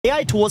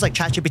AI tools like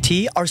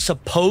ChatGPT are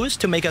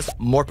supposed to make us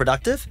more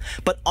productive,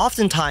 but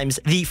oftentimes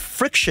the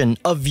friction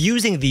of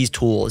using these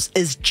tools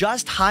is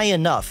just high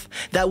enough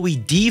that we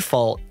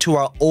default to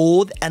our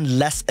old and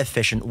less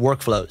efficient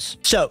workflows.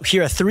 So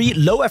here are 3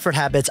 low-effort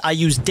habits I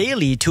use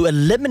daily to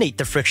eliminate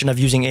the friction of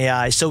using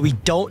AI so we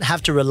don't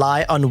have to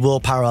rely on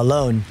willpower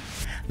alone.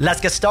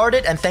 Let's get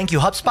started, and thank you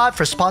HubSpot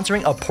for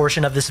sponsoring a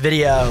portion of this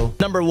video.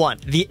 Number 1,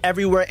 the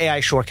Everywhere AI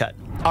shortcut.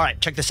 All right,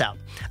 check this out.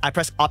 I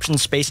press Option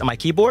Space on my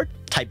keyboard,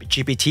 type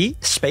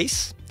GPT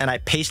space, and I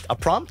paste a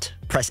prompt,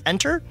 press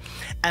enter.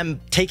 I'm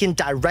taken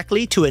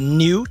directly to a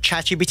new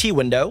ChatGPT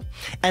window,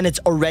 and it's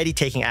already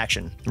taking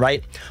action,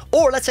 right?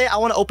 Or let's say I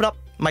want to open up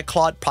my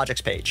Claude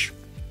projects page.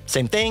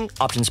 Same thing,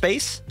 Option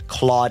Space,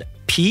 Claude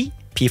P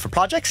for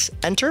projects,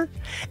 enter,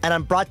 and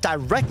I'm brought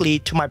directly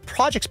to my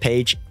projects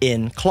page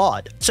in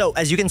Claude. So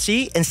as you can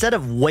see, instead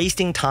of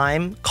wasting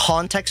time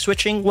context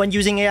switching when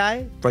using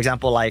AI, for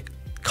example, like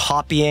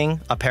copying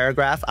a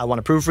paragraph I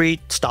want to proofread,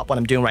 stop what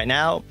I'm doing right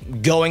now,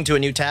 going to a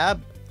new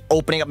tab,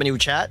 opening up a new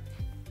chat,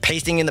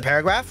 pasting in the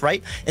paragraph,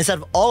 right? Instead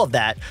of all of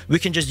that, we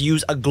can just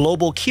use a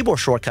global keyboard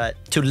shortcut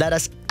to let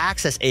us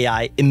access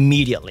AI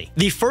immediately.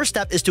 The first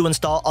step is to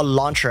install a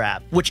launcher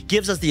app, which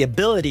gives us the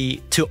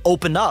ability to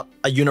open up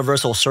a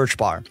universal search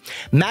bar.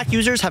 Mac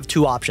users have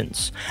 2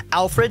 options: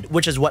 Alfred,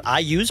 which is what I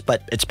use,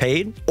 but it's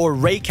paid, or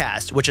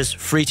Raycast, which is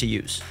free to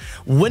use.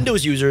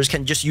 Windows users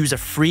can just use a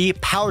free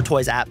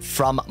PowerToys app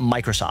from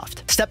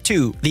Microsoft. Step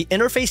 2, the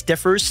interface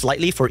differs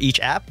slightly for each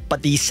app,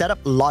 but the setup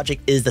logic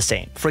is the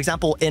same. For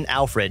example, in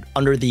Alfred,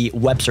 under the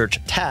web search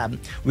tab,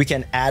 we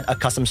can add a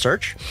custom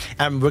search,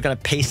 and we're going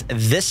to paste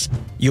this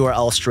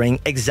URL string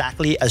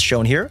exactly as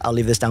shown here. I'll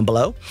leave this down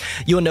below.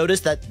 You'll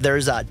notice that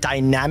there's a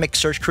dynamic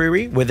search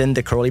query within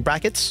the curly brackets.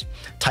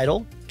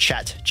 Title,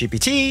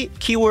 ChatGPT,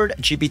 keyword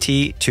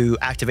GPT to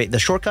activate the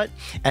shortcut,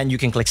 and you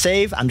can click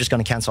save. I'm just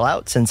going to cancel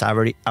out since I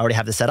already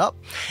have this set up.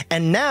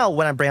 And now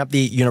when I bring up the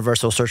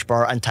universal search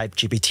bar and type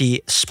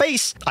GPT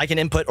space, I can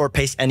input or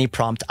paste any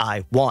prompt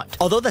I want.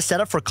 Although the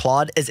setup for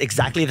Claude is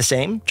exactly the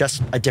same,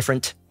 just a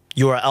different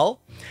URL,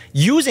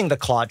 using the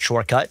Claude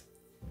shortcut,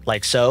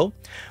 like so,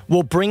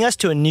 will bring us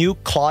to a new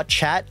Claude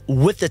chat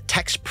with the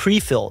text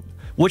pre-filled,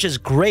 which is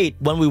great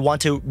when we want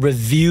to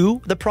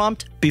review the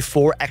prompt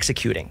before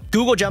executing.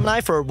 Google Gemini,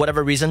 for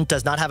whatever reason,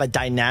 does not have a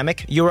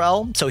dynamic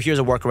URL, so here's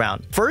a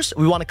workaround. First,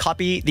 we want to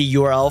copy the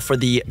URL for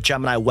the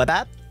Gemini web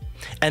app,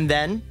 and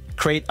then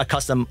create a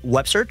custom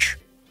web search,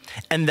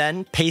 and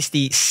then paste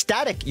the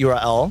static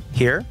URL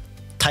here,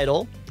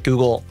 title,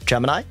 Google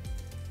Gemini,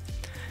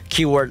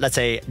 keyword, let's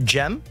say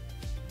gem,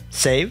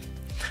 save,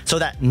 so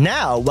that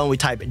now when we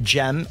type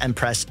gem and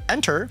press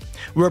enter,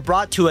 we're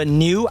brought to a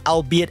new,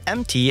 albeit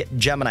empty,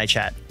 Gemini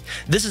chat.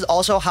 This is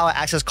also how I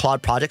access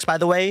Claude projects, by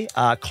the way,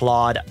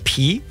 Claude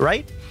P,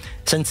 right?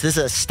 Since this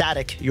is a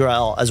static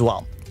URL as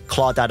well.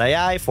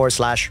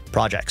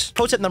 Claude.ai/projects.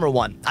 Pro tip number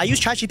 1, I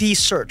use ChatGPT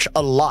search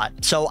a lot,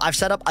 so I've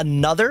set up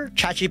another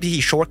ChatGPT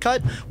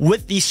shortcut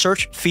with the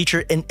search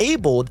feature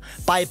enabled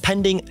by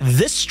appending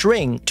this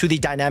string to the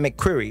dynamic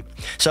query.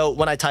 So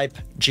when I type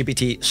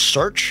GPT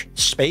search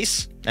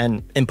space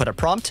and input a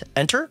prompt,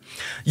 enter,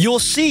 you'll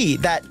see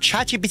that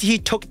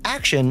ChatGPT took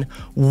action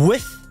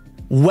with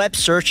web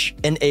search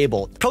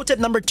enabled. Pro tip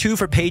number 2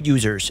 for paid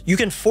users. You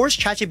can force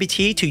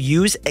ChatGPT to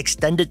use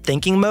extended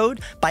thinking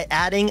mode by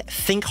adding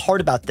think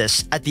hard about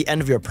this at the end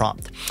of your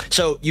prompt.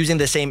 So using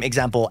the same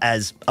example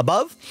as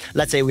above,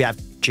 let's say we have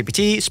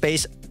GPT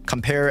space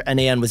compare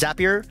NAN with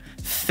Zapier,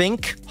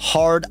 think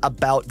hard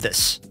about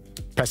this.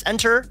 Press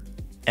enter,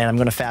 and I'm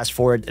going to fast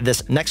forward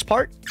this next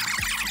part.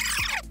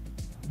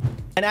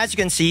 And as you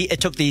can see, it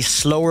took the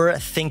slower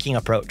thinking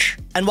approach.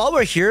 And while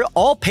we're here,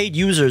 all paid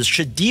users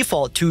should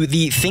default to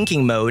the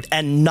thinking mode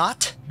and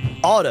not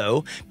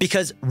auto,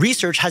 because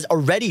research has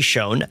already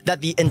shown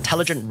that the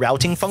intelligent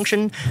routing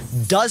function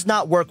does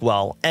not work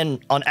well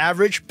and on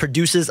average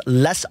produces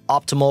less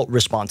optimal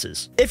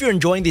responses. If you're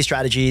enjoying these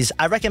strategies,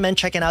 I recommend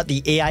checking out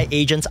the AI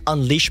Agents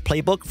Unleashed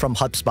playbook from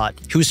HubSpot,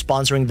 who's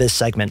sponsoring this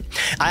segment.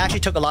 I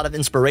actually took a lot of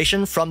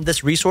inspiration from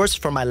this resource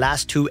for my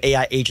last 2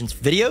 AI agents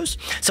videos,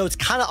 so it's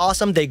kind of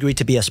awesome they agreed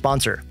to be a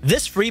sponsor.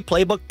 This free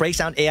playbook breaks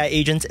down AI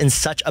agents in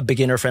such a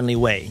beginner-friendly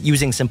way,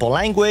 using simple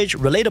language,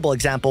 relatable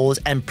examples,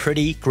 and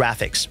pretty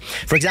graphics.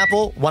 For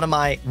example, one of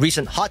my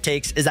recent hot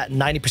takes is that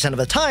 90% of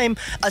the time,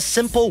 a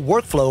simple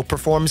workflow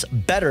performs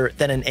better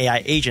than an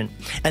AI agent.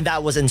 And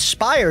that was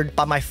inspired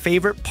by my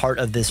favorite part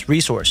of this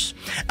resource,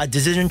 a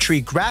decision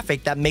tree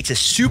graphic that makes it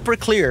super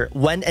clear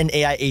when an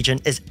AI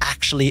agent is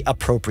actually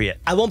appropriate.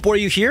 I won't bore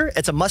you here.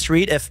 It's a must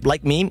read if,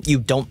 like me, you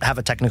don't have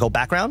a technical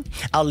background.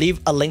 I'll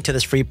leave a link to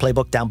this free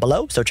playbook down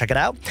below, so check it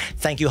out.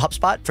 Thank you,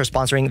 HubSpot, for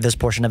sponsoring this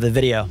portion of the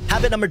video.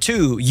 Habit number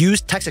 2,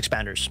 use text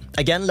expanders.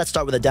 Again, let's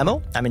start with a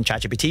demo. I'm in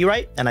ChatGPT,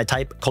 right? And I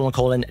type :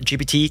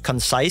 GPT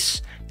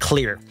concise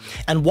clear.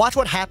 And watch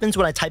what happens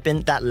when I type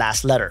in that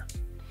last letter.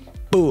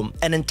 boom,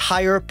 an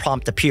entire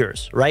prompt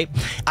appears, right?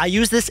 I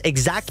use this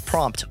exact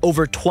prompt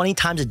over 20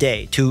 times a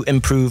day to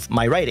improve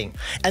my writing.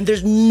 And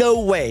there's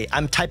no way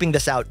I'm typing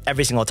this out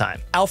every single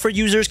time. Alfred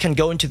users can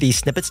go into the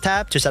snippets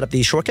tab to set up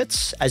these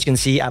shortcuts. As you can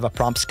see, I have a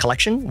prompts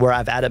collection where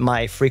I've added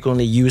my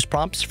frequently used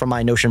prompts from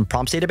my Notion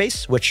prompts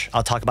database, which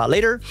I'll talk about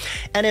later.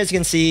 And as you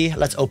can see,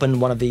 let's open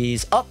one of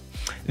these up.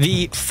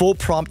 The full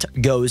prompt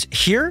goes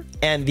here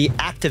and the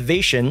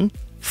activation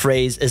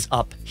phrase is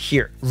up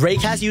here.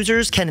 Raycast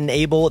users can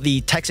enable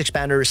the text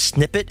expander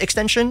snippet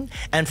extension,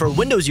 and for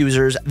Windows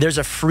users, there's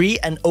a free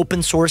and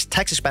open source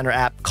text expander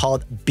app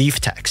called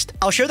Beeftext.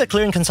 I'll share the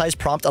clear and concise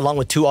prompt along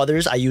with 2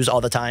 others I use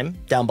all the time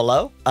down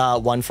below.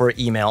 One for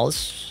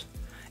emails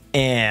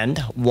and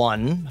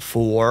one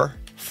for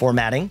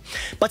formatting.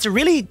 But to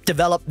really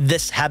develop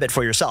this habit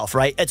for yourself,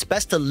 right, it's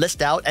best to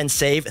list out and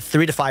save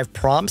 3 to 5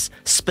 prompts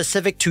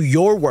specific to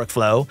your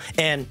workflow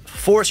and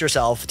force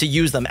yourself to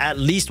use them at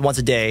least once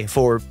a day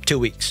for 2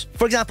 weeks.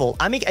 For example,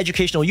 I make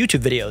educational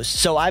YouTube videos,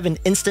 so I have an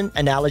instant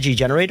analogy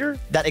generator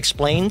that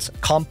explains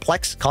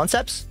complex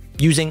concepts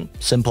using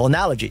simple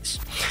analogies.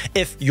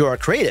 If you're a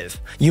creative,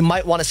 you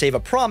might want to save a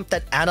prompt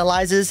that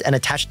analyzes an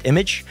attached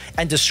image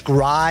and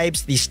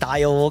describes the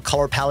style,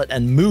 color palette,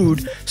 and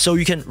mood so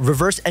you can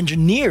reverse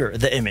engineer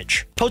the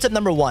image. Pro tip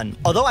number 1,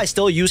 although I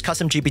still use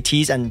custom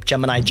GPTs and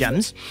Gemini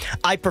gems,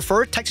 I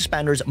prefer text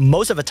expanders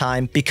most of the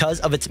time because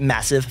of its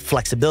massive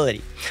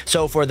flexibility.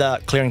 So for the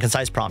clear and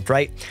concise prompt,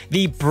 right,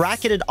 the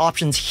bracketed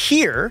options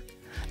here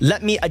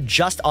let me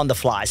adjust on the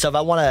fly. So if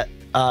I want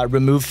to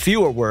remove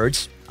fewer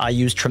words, I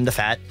use trim the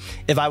fat.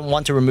 If I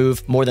want to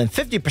remove more than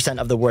 50%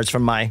 of the words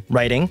from my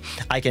writing,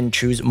 I can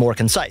choose more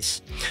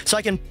concise. So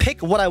I can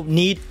pick what I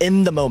need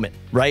in the moment,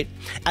 right?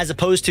 As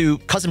opposed to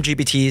custom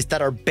GPTs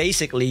that are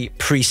basically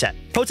preset.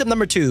 Pro tip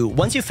number 2,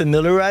 once you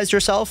familiarize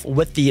yourself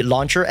with the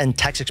launcher and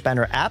text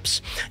expander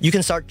apps, you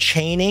can start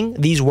chaining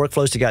these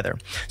workflows together.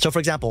 So for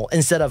example,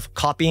 instead of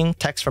copying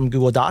text from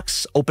Google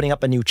Docs, opening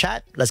up a new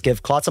chat, let's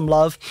give Claude some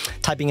love,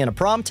 typing in a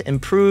prompt,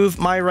 improve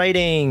my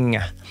writing,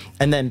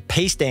 and then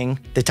pasting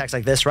the text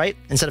like this, right?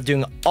 Instead of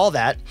doing all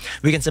that,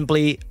 we can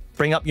simply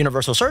bring up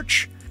universal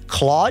search,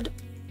 Claude,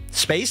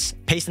 space,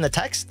 paste in the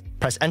text,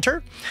 press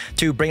enter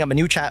to bring up a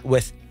new chat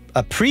with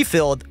a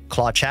pre-filled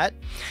Claude chat,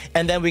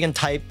 and then we can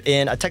type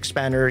in a text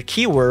expander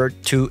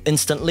keyword to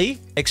instantly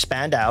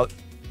expand out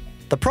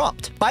the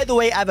prompt. By the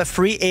way, I have a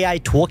free AI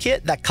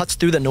toolkit that cuts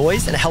through the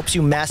noise and helps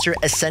you master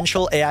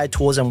essential AI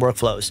tools and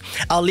workflows.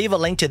 I'll leave a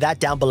link to that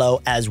down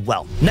below as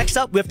well. Next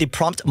up, we have the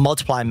prompt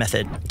multiply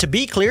method. To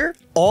be clear,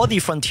 all the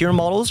frontier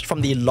models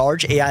from the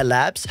large AI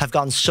labs have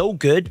gotten so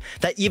good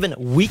that even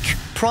weak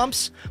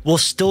prompts will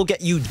still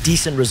get you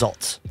decent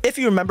results. If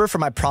you remember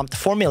from my prompt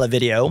formula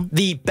video,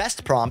 the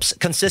best prompts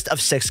consist of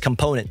 6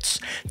 components: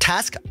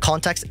 task,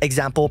 context,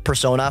 example,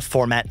 persona,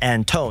 format,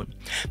 and tone.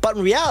 But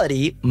in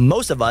reality,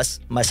 most of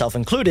us, myself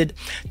included,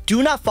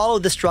 do not follow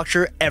this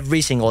structure every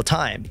single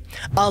time,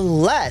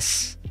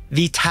 unless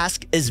the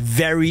task is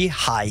very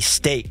high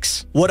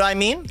stakes. What do I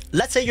mean?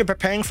 Let's say you're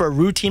preparing for a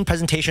routine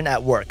presentation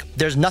at work.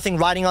 There's nothing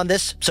writing on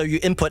this, so you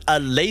input a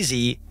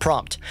lazy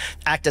prompt.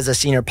 Act as a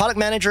senior product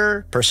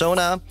manager,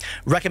 persona,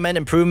 recommend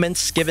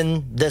improvements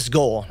given this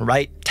goal,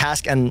 right?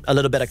 Task and a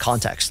little bit of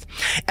context.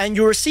 And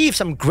you receive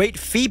some great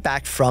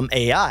feedback from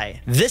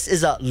AI. This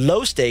is a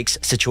low stakes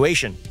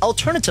situation.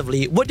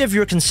 Alternatively, what if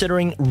you're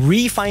considering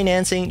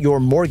refinancing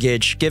your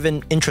mortgage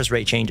given interest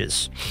rate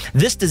changes?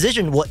 This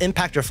decision will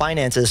impact your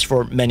finances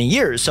for many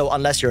years, so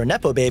unless you're a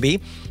Nepo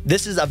baby,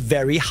 this is a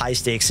very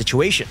high-stakes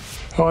situation.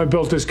 Oh, I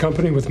built this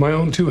company with my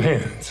own 2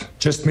 hands.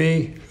 Just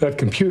me, that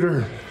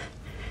computer,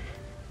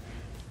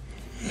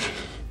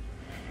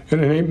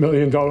 and an $8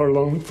 million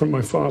loan from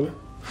my father.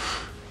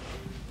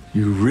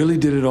 You really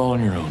did it all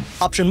on your own.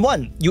 Option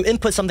 1, you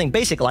input something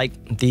basic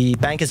like, the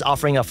bank is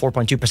offering a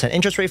 4.2%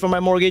 interest rate for my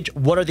mortgage.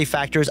 What are the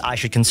factors I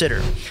should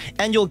consider?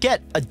 And you'll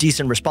get a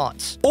decent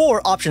response. Or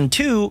option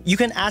 2, you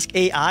can ask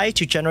AI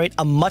to generate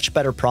a much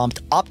better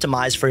prompt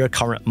optimized for your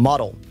current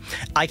model.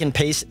 I can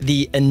paste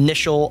the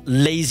initial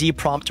lazy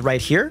prompt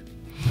right here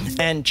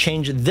and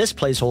change this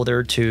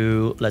placeholder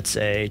to, let's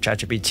say,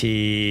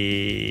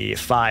 ChatGPT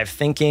 5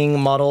 thinking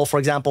model, for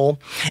example,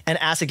 and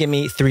ask it to give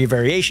me 3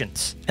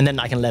 variations, and then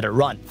I can let it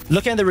run.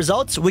 Looking at the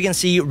results, we can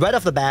see right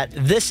off the bat,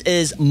 this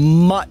is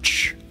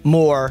much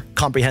more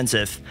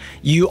comprehensive.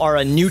 You are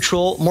a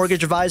neutral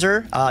mortgage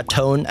advisor,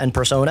 tone and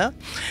persona.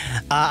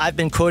 I've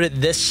been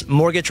quoted this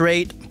mortgage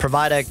rate,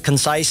 provide a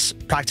concise,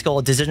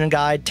 practical decision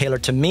guide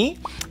tailored to me.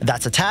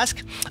 That's a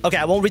task. Okay,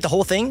 I won't read the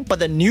whole thing, but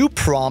the new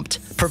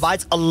prompt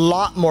provides a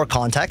lot more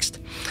context.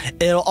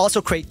 It'll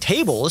also create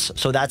tables,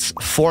 so that's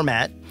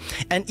format,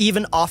 and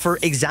even offer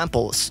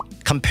examples.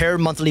 Compare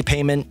monthly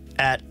payment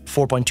at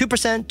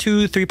 4.2%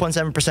 to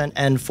 3.7%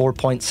 and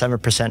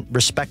 4.7%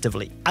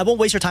 respectively. I won't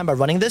waste your time by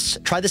running this.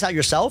 Try this out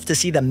yourself to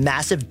see the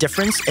massive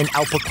difference in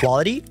output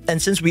quality.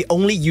 And since we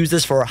only use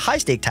this for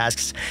high-stake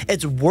tasks,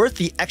 it's worth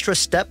the extra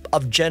step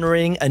of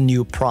generating a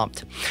new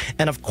prompt.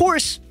 And of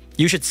course,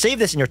 you should save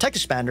this in your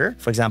text expander,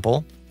 for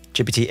example,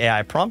 GPT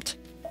AI prompt.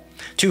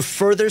 to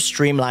further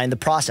streamline the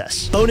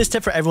process. Bonus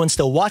tip for everyone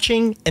still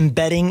watching,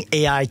 embedding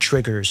AI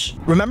triggers.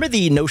 Remember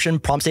the Notion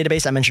prompts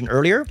database I mentioned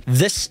earlier?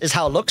 This is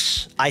how it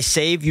looks. I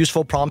save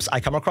useful prompts I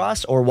come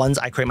across or ones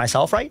I create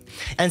myself, right?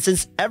 And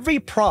since every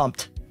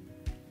prompt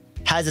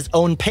has its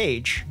own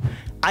page,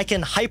 I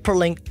can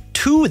hyperlink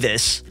to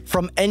this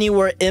from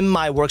anywhere in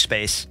my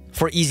workspace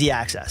for easy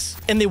access.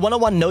 In the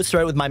one-on-one notes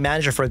thread with my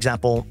manager, for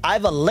example, I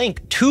have a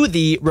link to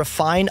the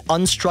refined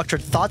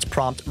unstructured thoughts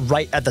prompt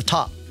right at the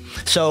top.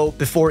 So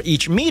before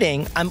each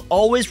meeting, I'm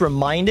always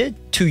reminded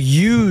to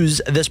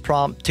use this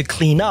prompt to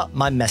clean up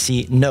my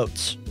messy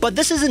notes. But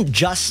this isn't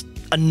just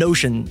a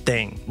Notion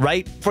thing,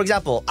 right? For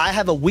example, I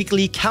have a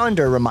weekly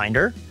calendar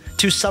reminder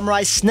to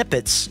summarize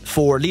snippets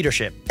for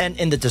leadership. And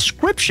in the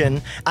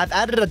description, I've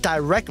added a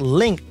direct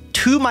link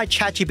to my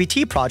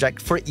ChatGPT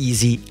project for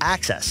easy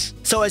access.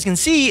 So as you can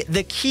see,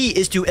 the key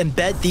is to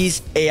embed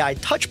these AI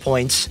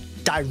touchpoints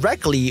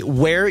directly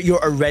where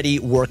you're already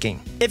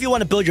working. If you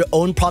want to build your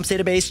own prompts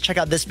database, check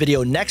out this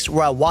video next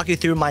where I'll walk you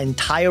through my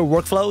entire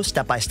workflow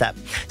step by step.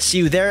 See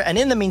you there, and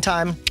in the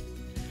meantime,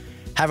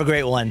 have a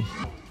great one.